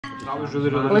That was really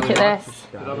Look at this.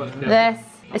 This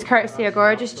is courtesy of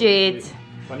gorgeous Jade.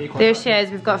 There she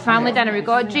is. We've got family dinner. We've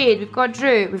got Jade, we've got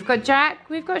Drew, we've got Jack,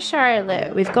 we've got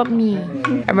Charlotte, we've got me.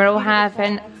 And we're all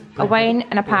having a wine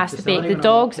and a pasta bake. The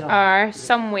dogs are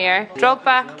somewhere.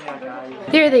 Drogba.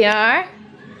 There they are.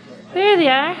 There they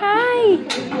are.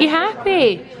 Hi. You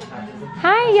happy?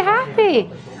 Hi, you happy?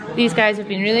 These guys have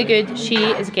been really good. She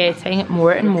is getting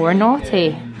more and more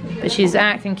naughty. But she's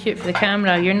acting cute for the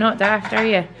camera. You're not daft, are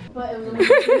you?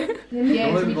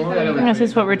 This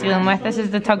is what we're dealing with. This is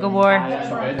the tug of war.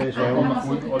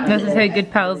 This is how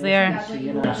good pals they are.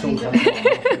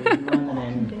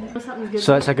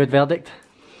 So it's a good verdict?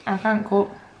 I can't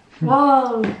cope.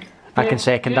 Whoa! I can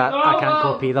second that. I can't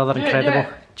cope either. They're incredible.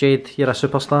 Jade, you're a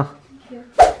superstar.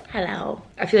 Hello.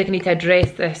 I feel like I need to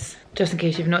address this, just in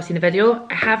case you've not seen the video.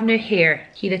 I have new hair.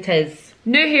 Here it is.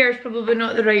 New hair is probably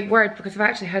not the right word because I've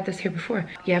actually had this hair before.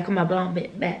 Yeah, I've got my blonde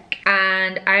bit back.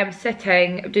 And I am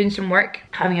sitting, doing some work,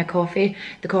 having a coffee.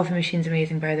 The coffee machine's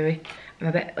amazing, by the way. I'm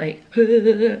a bit like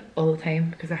all the time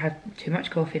because I had too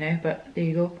much coffee now, but there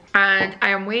you go. And I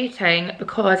am waiting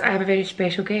because I have a very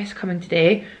special guest coming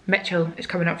today. Mitchell is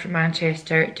coming up from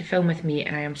Manchester to film with me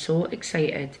and I am so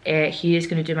excited. He is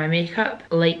going to do my makeup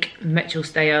like Mitchell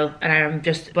style and I am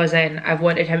just buzzing. I've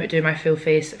wanted him to do my full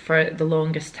face for the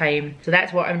longest time. So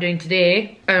that's what I'm doing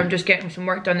today. I'm just getting some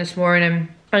work done this morning.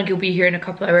 I think he'll be here in a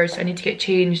couple of hours. I need to get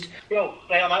changed. Well,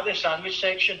 right, I'm at the sandwich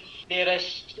section. There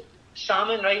is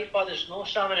salmon, right, but there's no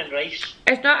salmon and rice.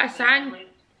 It's not a sandwich,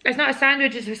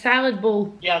 it's a salad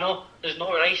bowl. Yeah, I know, there's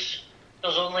no rice.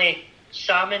 There's only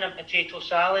salmon and potato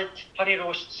salad, curry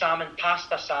roast salmon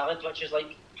pasta salad, which is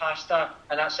like pasta,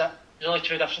 and that's it. There's only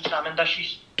 2 different salmon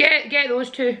dishes. Get those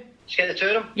 2. Just get the 2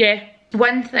 of them? Yeah.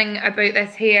 One thing about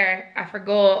this hair I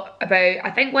forgot about,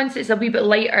 I think once it's a wee bit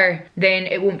lighter then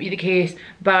it won't be the case,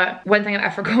 but one thing that I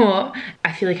forgot,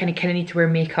 I feel like I kinda need to wear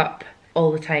makeup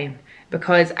all the time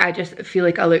because I just feel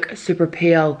like I look super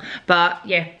pale. But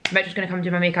yeah, Mitchell's gonna come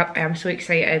do my makeup. I am so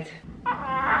excited.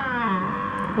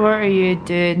 What are you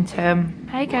doing, Tim?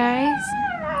 Hi guys.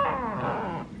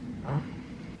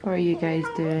 What are you guys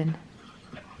doing?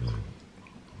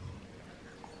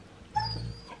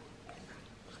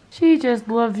 She just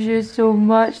loves you so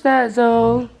much, that's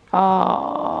all.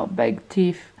 Oh, big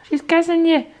teeth. She's kissing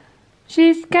you.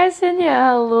 She's kissing you,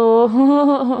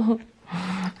 hello.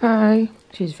 Hi.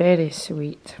 She's very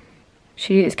sweet.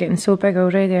 She is getting so big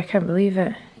already, I can't believe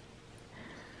it.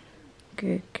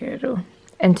 Good girl.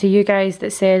 And to you guys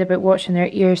that said about watching their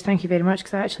ears, thank you very much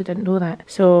because I actually didn't know that.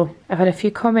 So I've had a few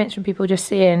comments from people just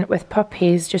saying with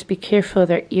puppies, just be careful of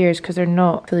their ears because they're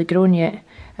not fully grown yet.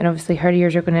 And obviously her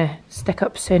ears are going to stick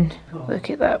up soon. Look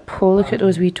at that pole, look at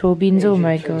those wee toe beans, oh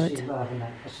my god.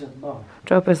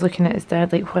 Dropper's looking at his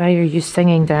dad like, why are you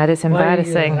singing, Dad? It's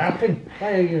embarrassing. Why are you rapping?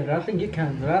 Why are you rapping? You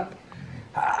can't rap.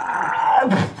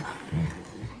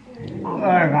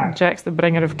 Jack's the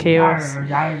bringer of chaos.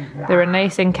 They were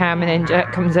nice and calm and then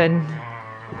Jack comes in.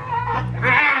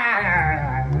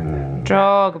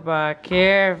 Drogba,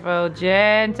 careful,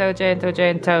 gentle, gentle,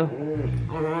 gentle.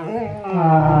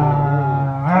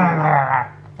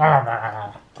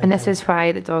 And this is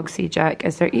why the dogs see Jack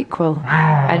as their equal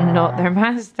and not their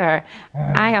master.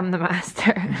 I am the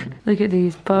master. Look at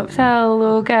these pups.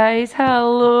 Hello guys,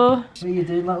 hello. What are you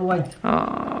doing, little one?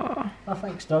 Aww. Oh,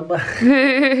 thanks,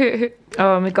 Drogba.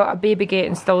 Oh, and we got a baby gate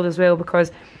installed as well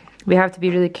because we have to be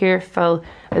really careful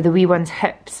of the wee one's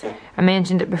hips. I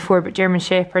mentioned it before, but German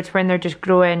Shepherds, when they're just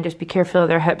growing, just be careful of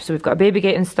their hips. So we've got a baby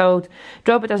gate installed.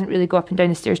 Drogba doesn't really go up and down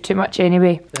the stairs too much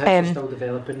anyway. The hips are still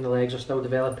developing, the legs are still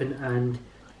developing, and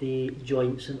the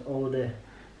joints and all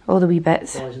the wee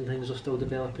bits. boys and things are still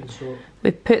developing. So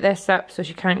we put this up so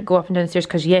she can't go up and down the stairs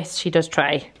because yes, she does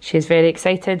try. She is very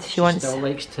excited. She wants. Still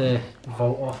likes to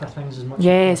vault off of things as much.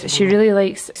 Yes, as she really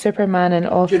likes Superman and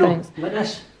off things. Like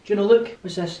this. Do you know, look,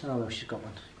 what's this? Oh well, she's got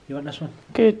one. You want this one?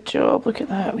 Good job, look at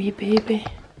that wee baby.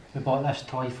 We bought this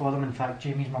toy for them. In fact,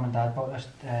 Jamie's mum and dad bought this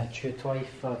chew toy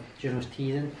for Juno's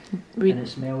teething. And it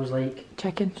smells like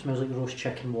chicken. It smells like roast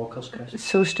chicken, Walker's crisp. It's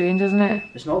so strange, isn't it?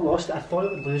 It's not lost it. I thought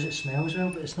it would lose its smell as well,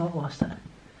 but it's not lost it.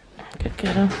 Good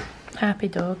girl. Happy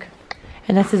dog.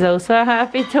 And this is also a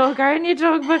happy dog, aren't you,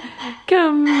 Drogba?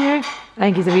 Come here. I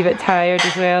think he's a wee bit tired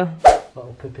as well.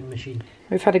 Little pooping machine.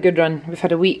 We've had a good run. We've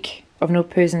had a week of no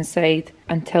poos inside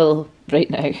until right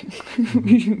now.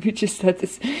 we just had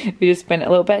this. We just spent a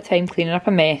little bit of time cleaning up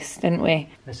a mess, didn't we?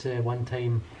 This one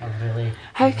time I've really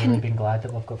been glad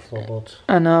that we've got floorboards.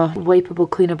 I know. Wipeable,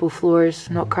 cleanable floors,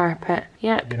 not carpet.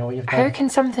 Yeah. You know what you've done? How can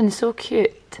something so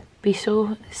cute be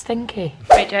so stinky?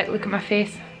 Right, Jack, look at my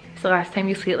face. It's the last time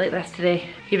you see it like this today.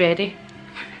 You ready?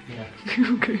 Yeah.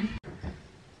 Okay.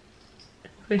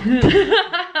 I know,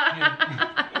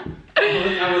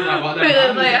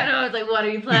 I was like, what are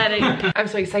you planning? I'm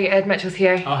so excited, Mitchell's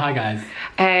here. Oh, hi guys.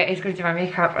 He's going to do my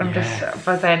makeup. I'm just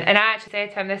buzzing. And I actually said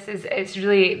to him, it's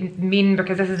really mean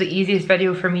because this is the easiest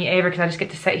video for me ever because I just get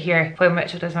to sit here while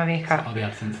Mitchell does my makeup. All the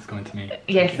absence is going to me.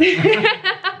 Yes.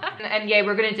 And yeah,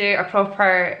 we're going to do a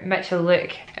proper Mitchell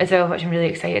look as well, which I'm really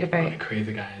excited about. Oh,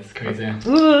 crazy guys, crazy.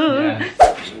 Yeah.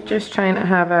 Just trying to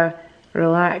have a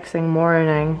relaxing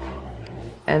morning.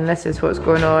 And this is what's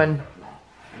going on.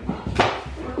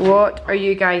 What are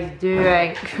you guys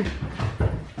doing?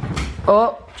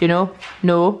 Oh, do you know?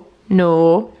 No,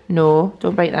 no, no,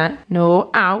 don't bite that. No,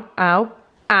 ow, ow,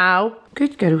 ow.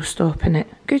 Good girl stopping it.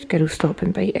 Good girl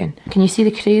stopping biting. Can you see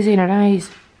the crazy in her eyes?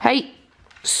 Hey,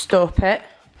 stop it.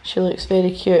 She looks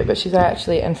very cute, but she's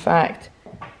actually, in fact,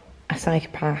 a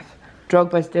psychopath.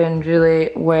 Drogba's doing really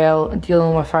well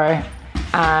dealing with her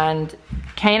and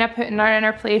kind of putting her in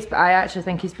her place, but I actually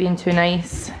think he's being too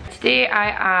nice. Today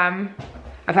I've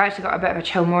actually got a bit of a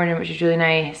chill morning, which is really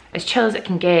nice. As chill as it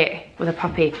can get with a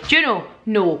puppy. Juno,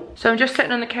 no. So I'm just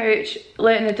sitting on the couch,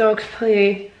 letting the dogs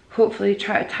play, hopefully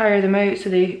try to tire them out so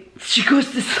she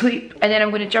goes to sleep. And then I'm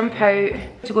gonna jump out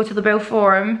to go to the Bell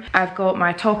Forum. I've got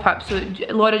my top up, so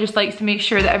Laura just likes to make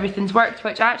sure that everything's worked,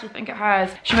 which I actually think it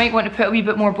has. She might want to put a wee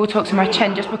bit more Botox in my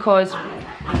chin just because,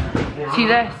 see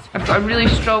this? I've got a really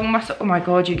strong muscle. Oh my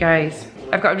God, you guys.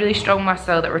 I've got a really strong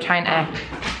muscle that we're trying to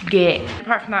get.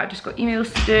 Apart from that, I've just got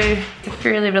emails to do. It's a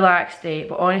fairly relaxed day,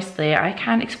 but honestly, I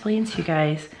can't explain to you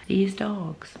guys, these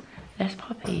dogs, this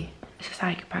puppy is a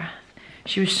psychopath.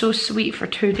 She was so sweet for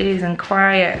 2 days and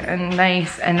quiet and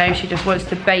nice, and now she just wants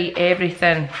to bite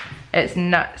everything. It's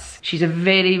nuts. She's a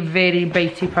very, very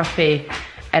bitey puppy,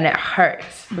 and it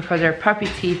hurts because her puppy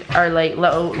teeth are like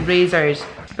little razors.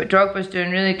 But Drogba's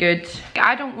doing really good.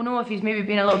 I don't know if he's maybe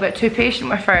been a little bit too patient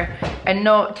with her and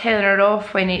not telling her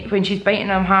off when she's biting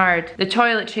him hard. The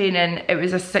toilet training, it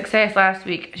was a success last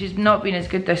week. She's not been as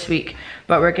good this week,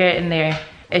 but we're getting there.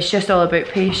 It's just all about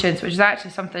patience, which is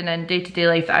actually something in day-to-day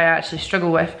life that I actually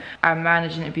struggle with. I'm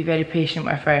managing to be very patient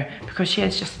with her because she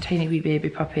is just a tiny wee baby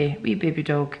puppy, wee baby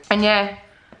dog. And yeah,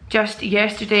 just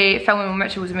yesterday, filming with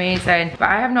Mitchell was amazing, but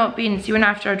I have not been, see when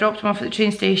after I dropped him off at the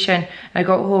train station and I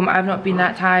got home, I've not been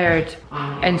that tired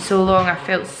in so long. I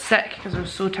felt sick because I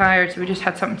was so tired, so we just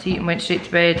had something to eat and went straight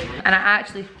to bed. And I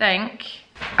actually think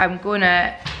I'm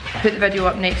gonna put the video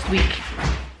up next week,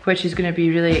 which is gonna be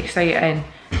really exciting.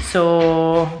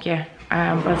 So yeah,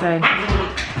 I'm buzzing.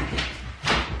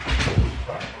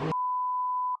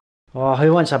 Oh,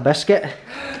 who wants a biscuit?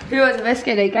 Who wants a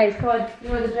biscuit? Right, guys, come on. You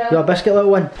want the drill? You want a biscuit,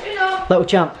 little one? Juno. Little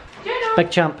champ. Juno. Big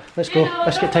champ. Let's go. Juno,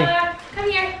 Biscuit time. Come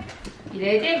here. You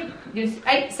ready?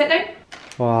 Right, sit down.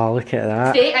 Wow, look at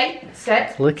that. Stay, right,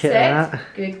 sit. Look at that.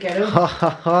 Good girl. Ha ha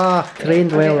ha.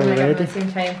 Trained well already. At the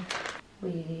same time.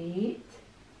 Wait.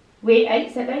 Wait,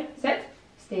 right, sit down. Sit.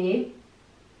 Stay.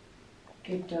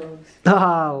 Good dogs.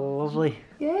 Ah, lovely.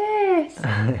 Yes.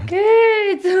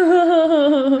 Good.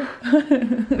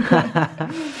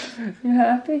 You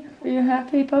happy? Are you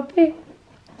happy, puppy?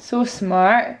 So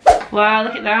smart. Wow,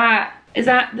 look at that. Is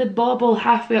that the bobble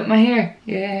halfway up my hair?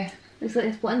 Yeah. It's like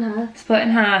a split in half. Split in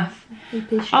half. Be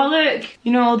patient. Oh look,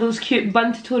 you know all those cute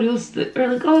bun tutorials that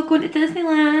are like, oh, going to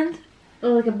Disneyland.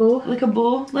 Oh, like a bow? Like a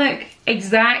bow. Look,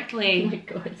 exactly. Oh my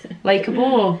God. Like a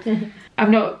bow. I've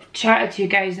not chatted to you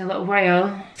guys in a little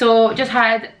while. So just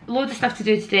had loads of stuff to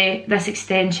do today. This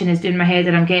extension is doing my head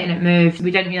and I'm getting it moved.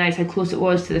 We didn't realise how close it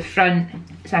was to the front,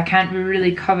 so I can't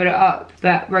really cover it up,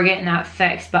 but we're getting that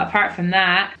fixed. But apart from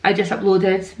that, I just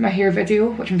uploaded my hair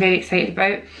video, which I'm very excited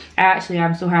about. I actually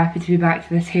am so happy to be back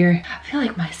to this hair. I feel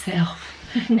like myself.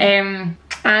 And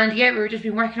yeah, we've just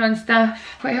been working on stuff.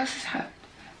 What else has happened?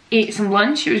 Ate some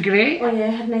lunch, it was great. Oh yeah,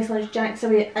 had a nice lunch. Jack's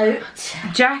away out.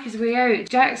 Jack is way out.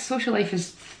 Jack's social life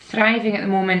is thriving at the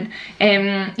moment.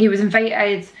 He was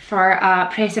invited for a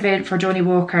press event for Johnny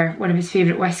Walker, one of his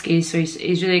favourite whiskies, so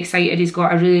he's really excited. He's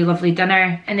got a really lovely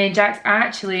dinner. And then Jack's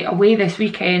actually away this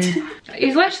weekend.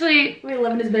 He's literally... We're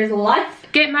living his best life.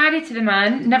 Get married to the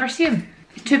man, never see him.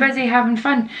 He's too busy having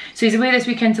fun. So he's away this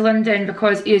weekend to London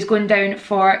because he is going down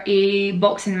for a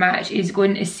boxing match. He's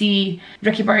going to see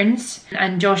Ricky Burns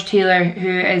and Josh Taylor, who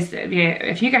is, yeah,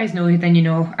 if you guys know, then you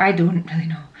know. I don't really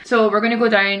know. So we're going to go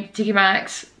down, TK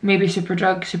Maxx, maybe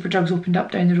Superdrug. Superdrug's opened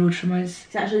up down the road from us.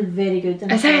 It's actually very good.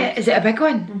 Is it? Is it a big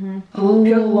one? Mm-hmm. Oh,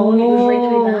 pure long, it goes right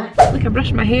the way back. Look, I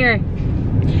brushed my hair.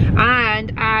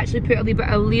 And I actually put a little bit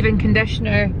of leave-in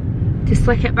conditioner to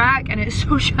slick it back, and it's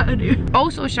so shiny.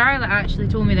 Also, Charlotte actually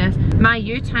told me this. My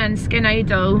U-Tan skin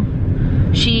idol,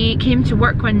 she came to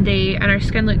work one day and her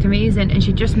skin looked amazing, and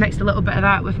she just mixed a little bit of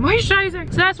that with moisturiser.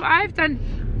 So that's what I've done.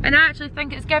 And I actually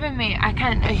think it's giving me,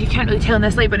 you can't really tell in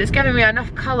this light, but it's giving me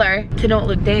enough colour to not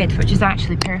look dead, which is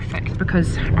actually perfect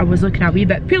because I was looking a wee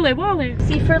bit peely wally.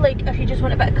 See, for like if you just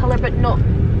want a bit of colour but not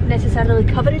necessarily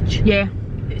coverage. Yeah.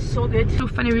 It's so good. So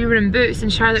funny, we were in Boots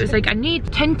and Charlotte was like, I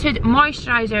need tinted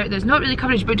moisturiser that's not really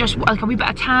coverage but just like a wee bit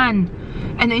of tan.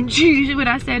 And then usually when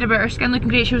I said about her skin looking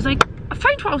great, she was like, I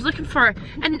found what I was looking for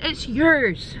and it's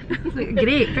yours. Like,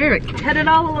 great, perfect. Hit it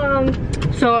all along.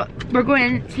 So we're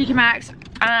going to TK Maxx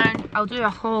and I'll do a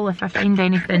haul if I find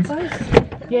anything.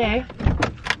 Yeah.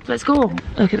 Let's go.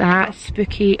 Look at that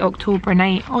spooky October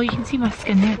night. Oh, you can see my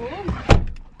skin there.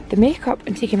 The makeup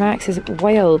in TK Maxx is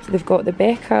wild. They've got the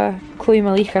Becca, Chloe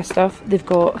Malika stuff. They've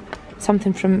got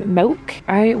something from Milk.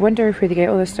 I wonder where they get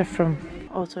all this stuff from.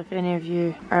 Also, if any of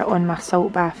you are on my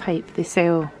salt bath hype, they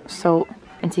sell salt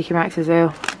in TK Maxx as well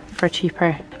for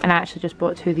cheaper. And I actually just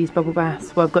bought 2 of these bubble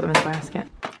baths. Well, I've got them in the basket.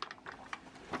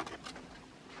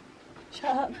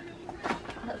 Shut up.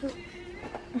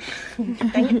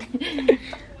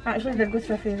 Actually, they've got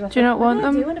through a phase. Do you not want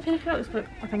them? Do you want a pair of Crocs? But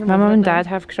I think My mum and dad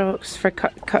have Crocs for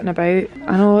cutting about.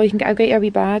 I know, you can get a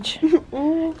wee badge.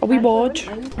 A wee badge.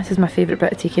 This is my favourite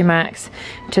bit of TK Maxx,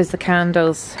 which is the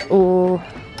candles. Oh,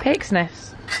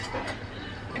 Pecksniffs.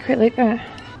 I quite like that.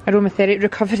 Aromatherapy,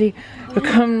 recovery,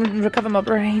 recover my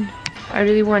brain. I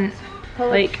really want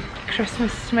like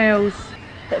Christmas smells.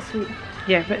 Bit sweet.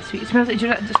 Yeah, a bit sweet. It smells like, do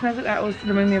you know, it smells like that always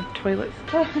remind me of toilets.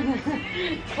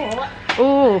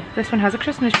 Oh, this one has a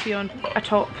Christmas tree on a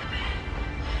top.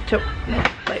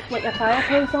 Like a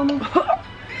fireplace almost?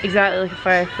 Exactly like a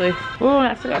fireplace. Oh,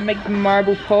 that's like a big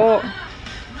marble pot.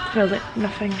 Smells like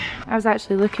nothing. I was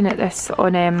actually looking at this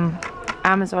on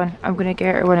Amazon. I'm gonna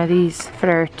get her one of these for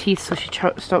her teeth so she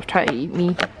stops trying to eat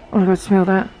me. Oh my god, smell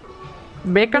that.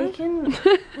 Bacon?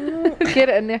 Get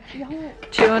it in there.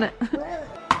 Chew on it.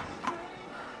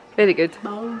 Very good.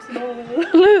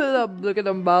 Look at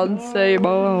them bouncy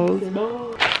balls.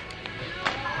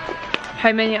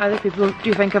 How many other people do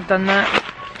you think have done that?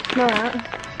 Not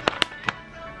that.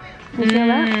 You smell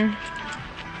that?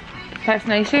 That's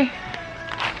nicey.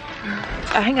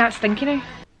 I think that's stinky now.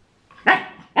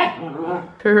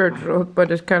 Poor Drogba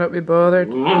just cannot be bothered.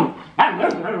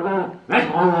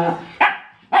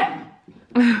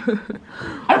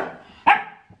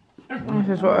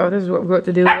 This is what we've got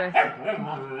to deal with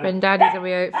when Daddy's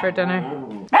away out for dinner.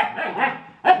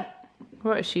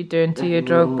 What is she doing to you,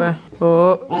 Drogba?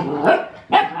 Oh,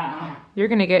 you're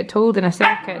gonna get told in a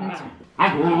second.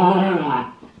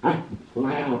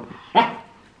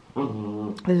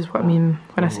 This is what I mean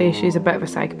when I say she's a bit of a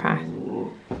psychopath.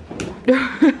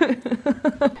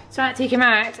 So at TK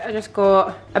Maxx, I just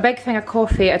got a big thing of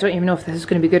coffee. I don't even know if this is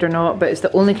going to be good or not, but it's the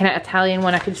only kind of Italian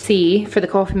one I could see for the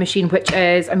coffee machine, which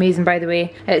is amazing, by the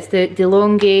way. It's the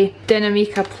DeLonghi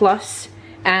Dinamica Plus,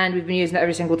 and we've been using it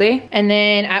every single day. And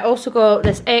then I also got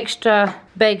this extra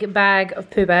big bag of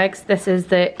poo bags. This is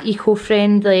the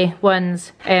eco-friendly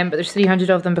ones, but there's 300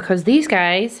 of them because these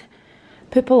guys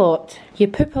poop a lot. You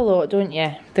poop a lot, don't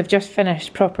you? They've just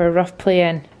finished proper rough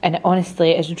playing and it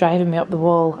honestly is driving me up the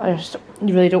wall. I just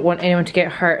really don't want anyone to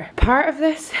get hurt. Part of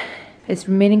this is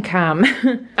remaining calm.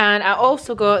 And I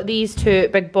also got these 2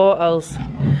 big bottles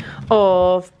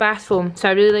of bath foam. So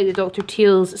I really like the Dr.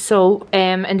 Teal's salt,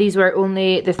 and these were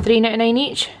only the $3.99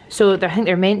 each. So I think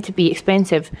they're meant to be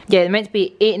expensive. Yeah, they're meant to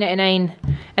be $8.99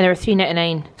 and they were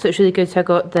 $3.99. So it's really good. So I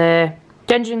got the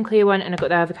ginger and clay one and I got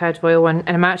the avocado oil one,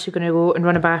 and I'm actually going to go and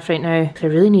run a bath right now because I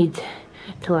really need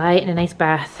to lie in a nice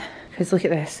bath. Because look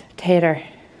at this, terror.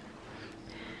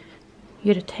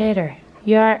 You're a terror.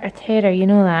 You are a terror, you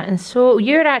know that. And so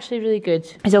you're actually really good.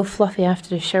 It's all fluffy after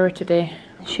the shower today.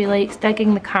 She likes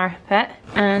digging the carpet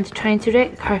and trying to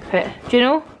wreck the carpet. Do you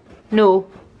know? No.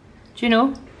 Do you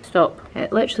know? Stop.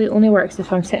 It literally only works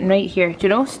if I'm sitting right here. Do you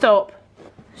know? Stop.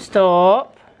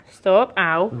 Stop. Stop.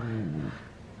 Ow.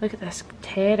 Look at this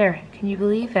terror. Can you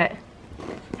believe it?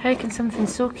 How can something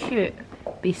so cute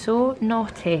be so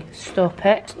naughty? Stop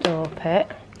it. Stop it.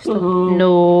 Stop.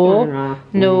 No.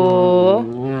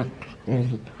 No.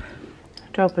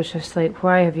 Job was just like,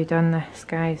 why have you done this,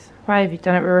 guys? Why have you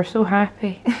done it? We were so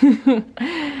happy.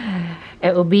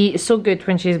 It'll be so good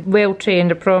when she's well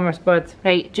trained, I promise, bud.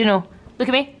 Right, Juno, look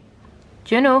at me.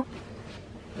 Juno.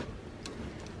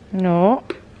 No.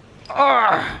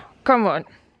 Oh, come on.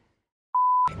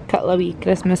 Couple of wee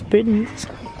Christmas puddings.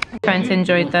 Trying to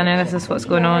enjoy dinner, this is what's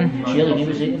going on. Shirley, he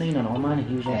was 89 and all, man,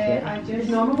 he was There's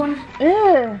normal ones.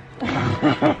 Yeah.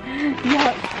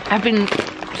 I've been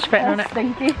spitting on it.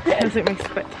 Stinky. It's like my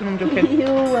spit when I'm joking.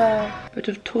 Ew. Bit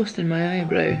of toast in my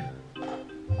eyebrow.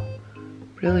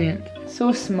 Brilliant.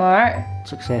 So smart.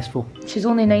 Successful. She's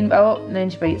only 9, oh, 9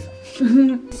 she bites.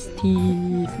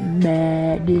 Steve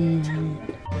Madden.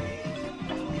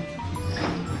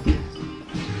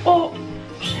 Oh,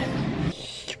 shit.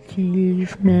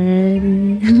 Steve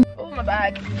Madden. Oh, my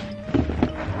bag.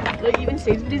 Look, even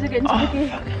Sainsbury's are getting spooky.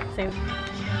 Same.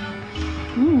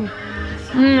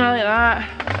 I like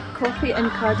that. Coffee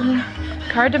and cardamom.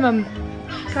 Cardamom.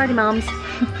 Cardamoms.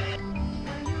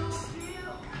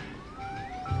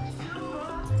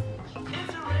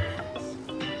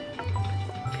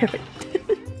 Perfect.